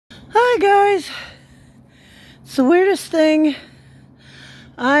Hi guys, it's the weirdest thing.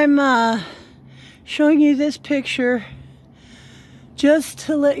 I'm showing you this picture just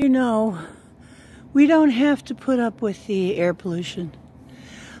to let you know we don't have to put up with the air pollution.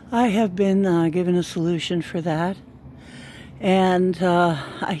 I have been given a solution for that, and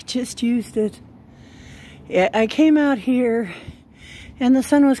I just used it. I came out here and the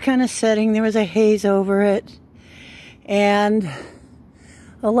sun was kind of setting. There was a haze over it and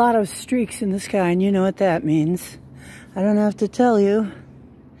a lot of streaks in the sky, and you know what that means. I don't have to tell you.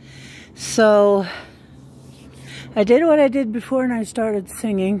 So I did what I did before and I started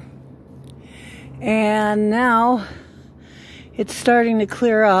singing, and now it's starting to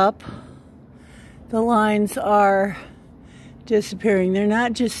clear up. The lines are disappearing. They're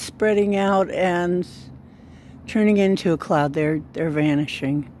not just spreading out and turning into a cloud. They're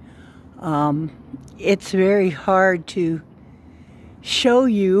vanishing. It's very hard to show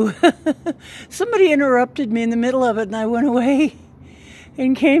you. Somebody interrupted me in the middle of it and I went away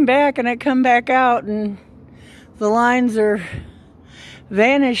and came back, and I come back out and the lines are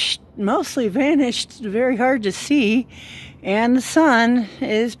vanished, mostly vanished, very hard to see, and the sun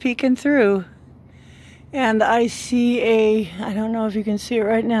is peeking through. And I see I don't know if you can see it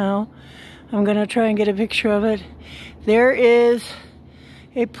right now. I'm gonna try and get a picture of it. There is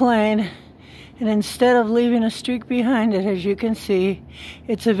a plane, and instead of leaving a streak behind it, as you can see,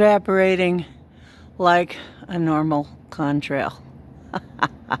 it's evaporating like a normal contrail.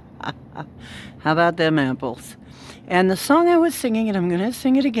 How about them apples? And the song I was singing, and I'm gonna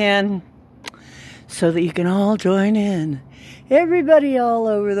sing it again so that you can all join in. Everybody all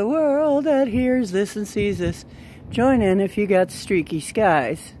over the world that hears this and sees this, join in if you got streaky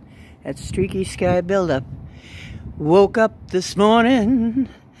skies. That's streaky sky buildup. Woke up this morning,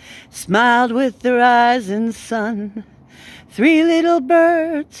 smiled with the rising sun. 3 little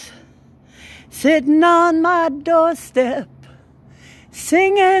birds sitting on my doorstep,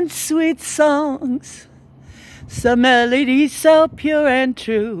 singing sweet songs, some melodies so pure and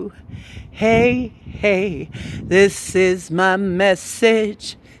true. Hey, hey, this is my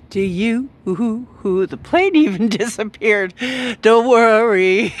message to you. The plane even disappeared. Don't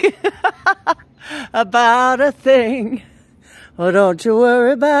worry about a thing. Oh, don't you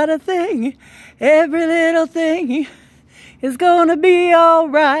worry about a thing. Every little thing is gonna be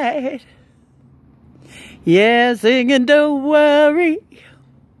alright. Yeah, singing, don't worry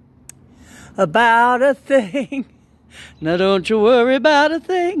about a thing. Now don't you worry about a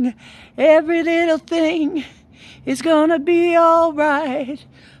thing. Every little thing is gonna be alright.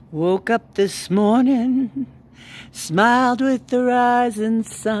 Woke up this morning, smiled with the rising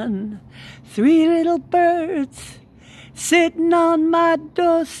sun. 3 little birds sitting on my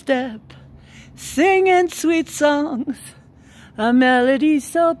doorstep, singing sweet songs, a melody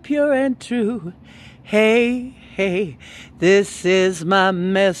so pure and true. Hey, hey, this is my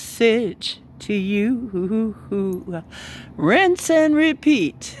message to you. Rinse and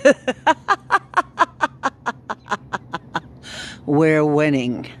repeat. We're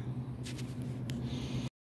winning.